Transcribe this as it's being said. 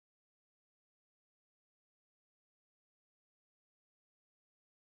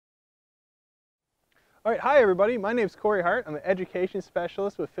All right, hi everybody. My name is Corey Hart. I'm an Education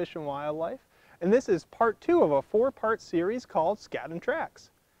Specialist with Fish and Wildlife, and this is part 2 of a 4-part series called Scat and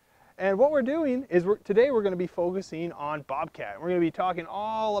Tracks. And what we're doing is today we're going to be focusing on bobcat. We're going to be talking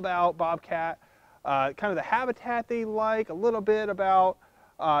all about bobcat, kind of the habitat they like, a little bit about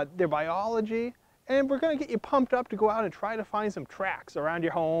their biology, and we're going to get you pumped up to go out and try to find some tracks around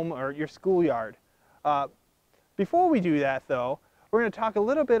your home or your schoolyard. Before we do that, though, we're going to talk a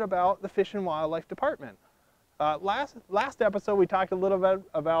little bit about the Fish and Wildlife Department. Last episode we talked a little bit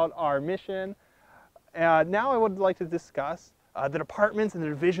about our mission. Now I would like to discuss the departments and the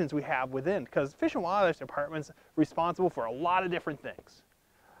divisions we have within, because Fish and Wildlife Department's responsible for a lot of different things.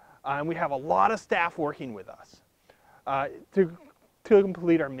 And we have a lot of staff working with us to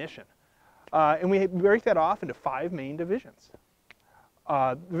complete our mission. And we break that off into 5 main divisions.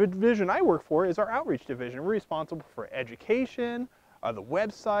 The division I work for is our outreach division. We're responsible for education, the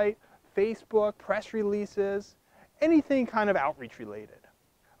website, Facebook, press releases, anything kind of outreach related.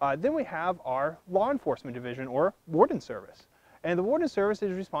 Then we have our law enforcement division, or warden service. And the warden service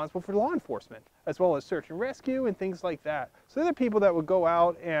is responsible for law enforcement, as well as search and rescue and things like that. So they're the people that would go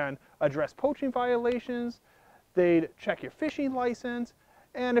out and address poaching violations, they'd check your fishing license,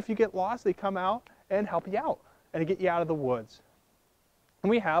 and if you get lost, they come out and help you out and get you out of the woods. And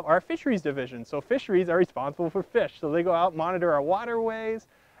we have our fisheries division. So fisheries are responsible for fish. So they go out, monitor our waterways,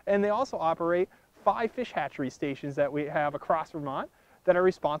 and they also operate 5 fish hatchery stations that we have across Vermont that are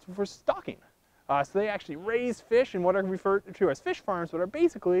responsible for stocking. So they actually raise fish in what are referred to as fish farms, but are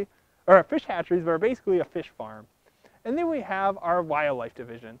basically, or fish hatcheries, but are basically a fish farm. And then we have our wildlife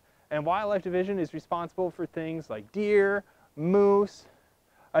division. And wildlife division is responsible for things like deer, moose,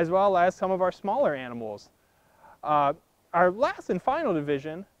 as well as some of our smaller animals. Our last and final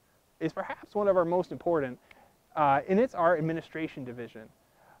division is perhaps one of our most important, and it's our administration division.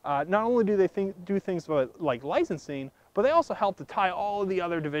 Not only do they do things like licensing, but they also help to tie all of the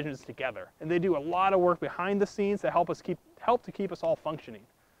other divisions together. And they do a lot of work behind the scenes to help to keep us all functioning.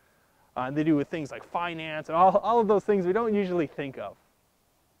 They do with things like finance and all of those things we don't usually think of.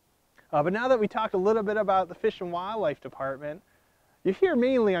 But now that we talked a little bit about the Fish and Wildlife Department, you're here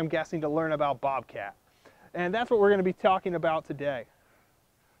mainly, I'm guessing, to learn about bobcat. And that's what we're going to be talking about today.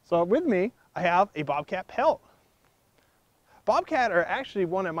 So with me, I have a bobcat pelt. Bobcat are actually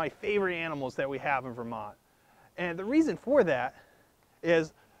one of my favorite animals that we have in Vermont. And the reason for that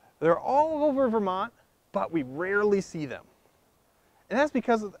is they're all over Vermont, but we rarely see them. And that's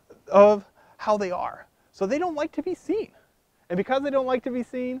because of how they are. So they don't like to be seen. And because they don't like to be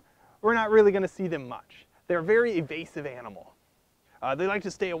seen, we're not really going to see them much. They're a very evasive animal. They like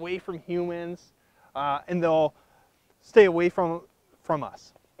to stay away from humans. And they'll stay away from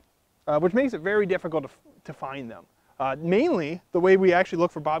us, which makes it very difficult to find them. Mainly, the way we actually look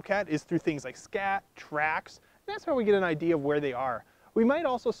for bobcat is through things like Scat, tracks. That's how we get an idea of where they are. We might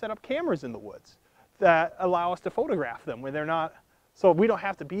also set up cameras in the woods that allow us to photograph them when they're not, so we don't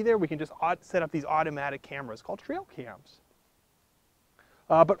have to be there. We can just set up these automatic cameras called trail cams.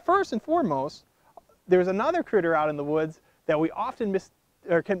 But first and foremost, there's another critter out in the woods that we often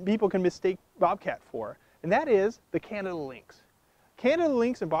people can mistake bobcat for, and that is the Canada lynx. Canada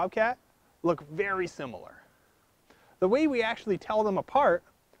lynx and bobcat look very similar. The way we actually tell them apart,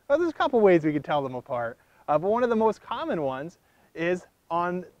 well, there's a couple ways we can tell them apart, but one of the most common ones is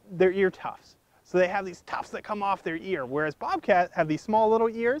on their ear tufts. So they have these tufts that come off their ear, whereas bobcat have these small little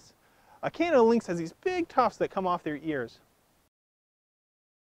ears. A Canada lynx has these big tufts that come off their ears.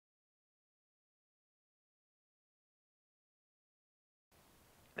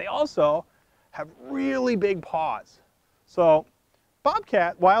 They also have really big paws. So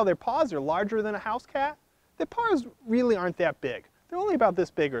bobcat, while their paws are larger than a house cat, their paws really aren't that big. They're only about this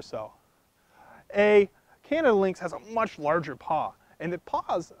big or so. A Canada lynx has a much larger paw, and the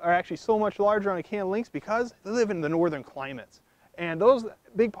paws are actually so much larger on a Canada lynx because they live in the northern climates. And those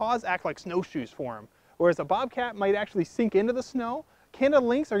big paws act like snowshoes for them. Whereas a bobcat might actually sink into the snow, Canada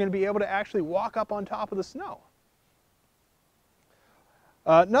lynx are going to be able to actually walk up on top of the snow.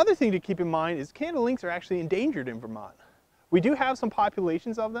 Another thing to keep in mind is Canada lynx are actually endangered in Vermont. We do have some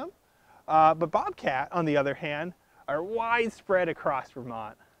populations of them, but bobcat, on the other hand, are widespread across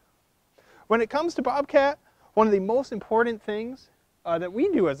Vermont. When it comes to bobcat, one of the most important things that we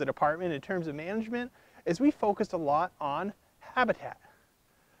do as a department in terms of management is we focused a lot on habitat.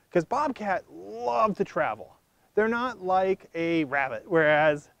 Because bobcat love to travel. They're not like a rabbit,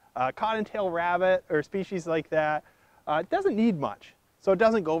 whereas a cottontail rabbit or species like that doesn't need much. So it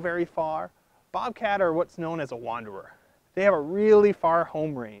doesn't go very far. Bobcat are what's known as a wanderer. They have a really far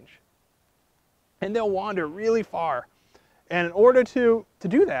home range. And they'll wander really far. And in order to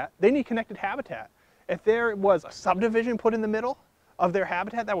do that, they need connected habitat. if there was a subdivision put in the middle of their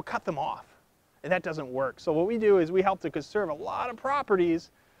habitat, that would cut them off. And that doesn't work. So what we do is we help to conserve a lot of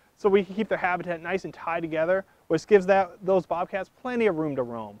properties so we can keep their habitat nice and tied together, which gives those bobcats plenty of room to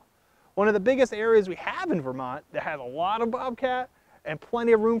roam. One of the biggest areas we have in Vermont that has a lot of bobcat and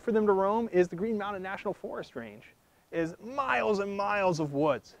plenty of room for them to roam is the Green Mountain National Forest Range. It is miles and miles of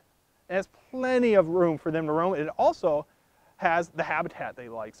woods. It has plenty of room for them to roam. It also has the habitat they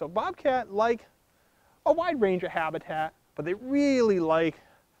like. So bobcat like a wide range of habitat, but they really like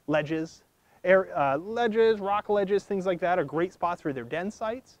ledges. Ledges, rock ledges, things like that are great spots for their den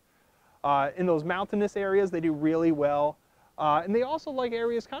sites. In those mountainous areas, they do really well. And they also like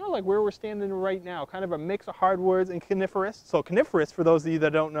areas kind of like where we're standing right now, kind of a mix of hardwoods and coniferous. So coniferous, for those of you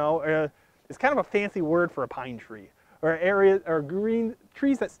that don't know, is kind of a fancy word for a pine tree, or areas or green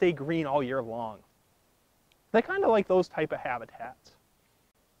trees that stay green all year long. They kind of like those type of habitats.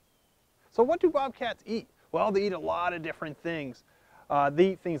 So what do bobcats eat? Well, they eat a lot of different things.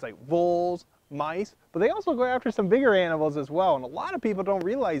 They eat things like voles, mice, but they also go after some bigger animals as well. And a lot of people don't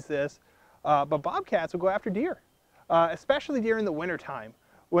realize this, but bobcats will go after deer, especially during the winter time.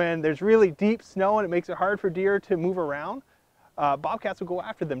 When there's really deep snow and it makes it hard for deer to move around, bobcats will go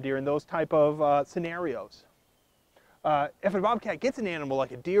after them during those type of scenarios. If a bobcat gets an animal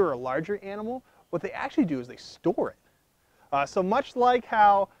like a deer or a larger animal, what they actually do is they store it. So much like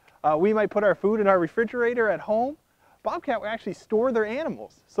how we might put our food in our refrigerator at home, bobcat will actually store their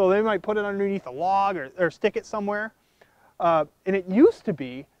animals. So they might put it underneath a log or stick it somewhere. And it used to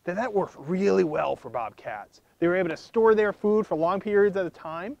be that worked really well for bobcats. They were able to store their food for long periods at a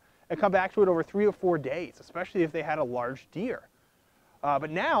time and come back to it over 3 or 4 days, especially if they had a large deer.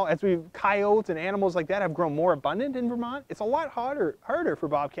 But now, as coyotes and animals like that have grown more abundant in Vermont, it's a lot harder for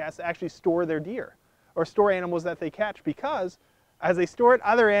bobcats to actually store their deer or store animals that they catch, because as they store it,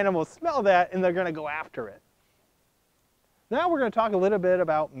 other animals smell that and they're going to go after it. Now we're going to talk a little bit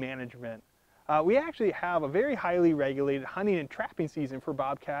about management. We actually have a very highly regulated hunting and trapping season for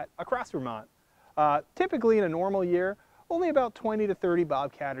bobcat across Vermont. Typically in a normal year, only about 20 to 30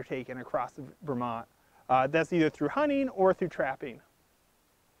 bobcat are taken across Vermont. That's either through hunting or through trapping.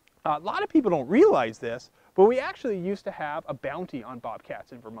 A lot of people don't realize this, but we actually used to have a bounty on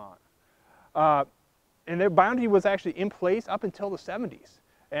bobcats in Vermont. And their bounty was actually in place up until the 70s.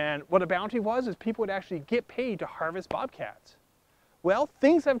 And what a bounty was is people would actually get paid to harvest bobcats. Well,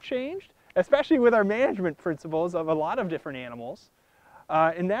 things have changed, especially with our management principles of a lot of different animals.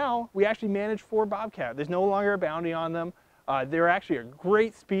 And now we actually manage for bobcat. There's no longer a bounty on them. They're actually a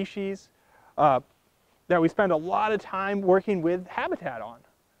great species that we spend a lot of time working with habitat on.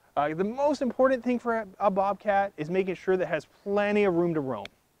 The most important thing for a bobcat is making sure that it has plenty of room to roam.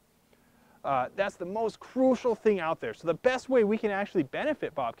 That's the most crucial thing out there. So the best way we can actually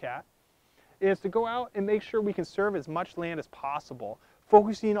benefit bobcat is to go out and make sure we conserve as much land as possible,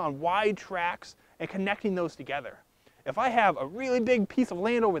 focusing on wide tracts and connecting those together. If I have a really big piece of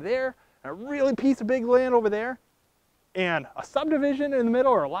land over there, and a really piece of big land over there, and a subdivision in the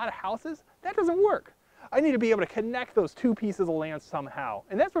middle or a lot of houses, that doesn't work. I need to be able to connect those two pieces of land somehow.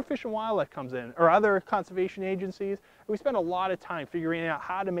 And that's where Fish and Wildlife comes in, or other conservation agencies. We spend a lot of time figuring out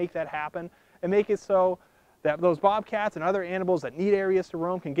how to make that happen and make it so that those bobcats and other animals that need areas to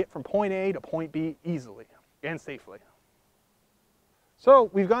roam can get from point A to point B easily and safely. So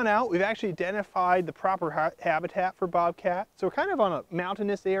we've gone out, we've actually identified the proper habitat for bobcat. So we're kind of on a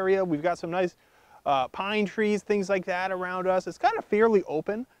mountainous area. We've got some nice pine trees, things like that around us. It's kind of fairly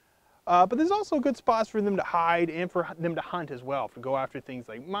open. But there's also good spots for them to hide and for them to hunt as well, to go after things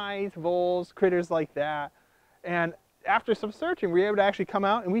like mice, voles, critters like that. And after some searching, we were able to actually come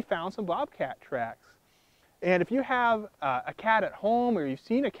out and we found some bobcat tracks. And if you have a cat at home, or you've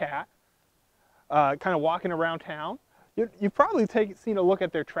seen a cat kind of walking around town, you've probably seen a look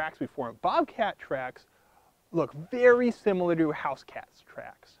at their tracks before. And bobcat tracks look very similar to house cat's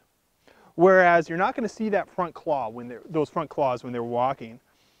tracks. Whereas you're not going to see that front claw those front claws when they're walking.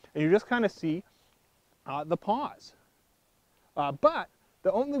 And you just kind of see the paws. But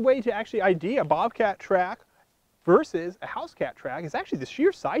the only way to actually ID a bobcat track versus a house cat track is actually the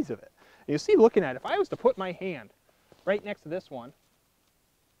sheer size of it. And you see, looking at it, if I was to put my hand right next to this one,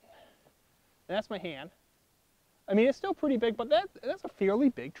 and that's my hand, I mean, it's still pretty big, but that's a fairly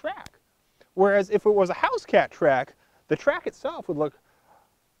big track. Whereas if it was a house cat track, the track itself would look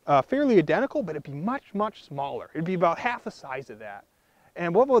fairly identical, but it'd be much, much smaller. It'd be about half the size of that.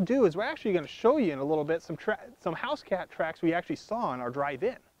 And what we'll do is we're actually going to show you in a little bit some house cat tracks we actually saw on our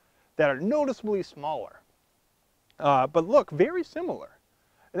drive-in that are noticeably smaller, but look very similar.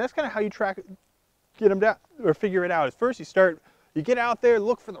 And that's kind of how you get them down or figure it out. Is first you get out there,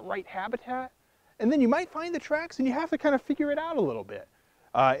 look for the right habitat, And then you might find the tracks and you have to kind of figure it out a little bit.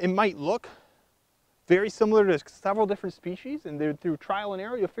 It might look very similar to several different species, and through trial and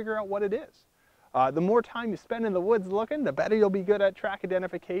error you'll figure out what it is. The more time you spend in the woods looking, the better you'll be good at track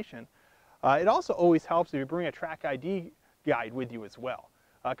identification. It also always helps if you bring a track ID guide with you as well,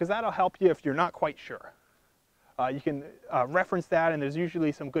 because that'll help you if you're not quite sure. You can reference that, and there's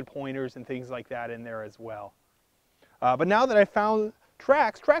usually some good pointers and things like that in there as well. But now that I found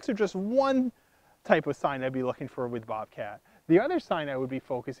tracks are just one type of sign I'd be looking for with bobcat. The other sign I would be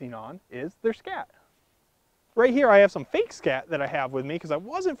focusing on is their scat. Right here I have some fake scat that I have with me because I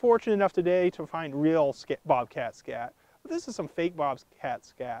wasn't fortunate enough today to find real bobcat scat. But this is some fake bobcat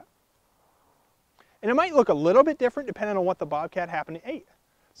scat. And it might look a little bit different depending on what the bobcat happened to eat.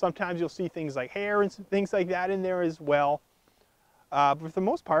 Sometimes you'll see things like hair and things like that in there as well. But for the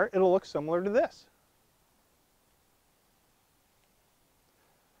most part, it'll look similar to this.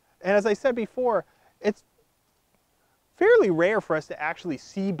 And as I said before, it's fairly rare for us to actually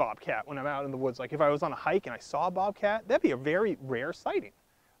see bobcat when I'm out in the woods. Like if I was on a hike and I saw a bobcat, that'd be a very rare sighting.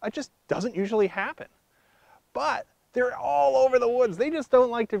 It just doesn't usually happen. But they're all over the woods. They just don't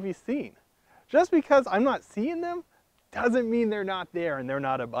like to be seen. Just because I'm not seeing them doesn't mean they're not there and they're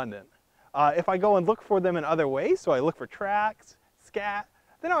not abundant. If I go and look for them in other ways, so I look for tracks, scat,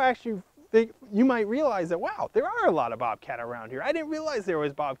 then I'll actually think, you might realize that, wow, there are a lot of bobcat around here. I didn't realize there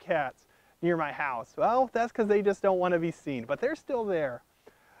was bobcats near my house. Well, that's because they just don't want to be seen, but they're still there.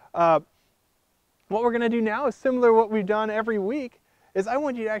 What we're going to do now is similar to what we've done every week, is I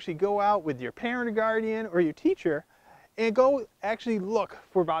want you to actually go out with your parent or guardian or your teacher and go actually look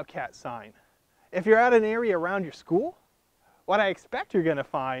for bobcat sign. If you're at an area around your school, what I expect you're going to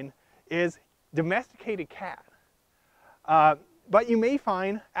find is domesticated cat. But you may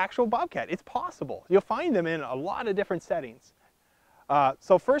find actual bobcat. It's possible. You'll find them in a lot of different settings.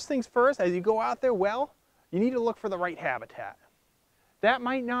 So first things first, as you go out there, well, you need to look for the right habitat. That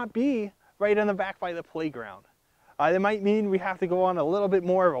might not be right on the back by the playground. That might mean we have to go on a little bit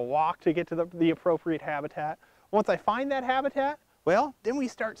more of a walk to get to the appropriate habitat. Once I find that habitat, well, then we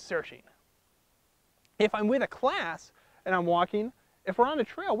start searching. If I'm with a class and I'm walking, if we're on a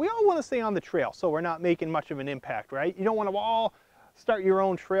trail, we all want to stay on the trail so we're not making much of an impact, right? You don't want to all start your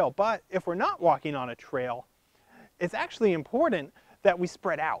own trail. But if we're not walking on a trail, it's actually important that we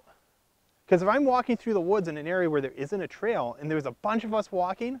spread out. Because if I'm walking through the woods in an area where there isn't a trail and there's a bunch of us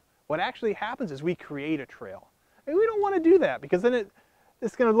walking, what actually happens is we create a trail. And we don't want to do that because then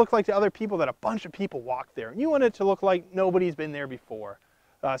it's going to look like to other people that a bunch of people walk there. And you want it to look like nobody's been there before.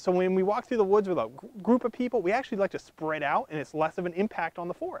 So when we walk through the woods with a group of people, we actually like to spread out and it's less of an impact on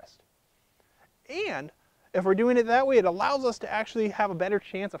the forest. And if we're doing it that way, it allows us to actually have a better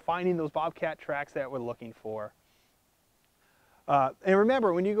chance of finding those bobcat tracks that we're looking for. And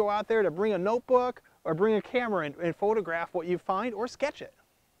remember, when you go out there, to bring a notebook or bring a camera and photograph what you find or sketch it.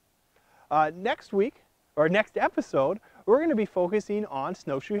 Next week, or next episode, we're going to be focusing on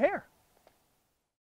snowshoe hare.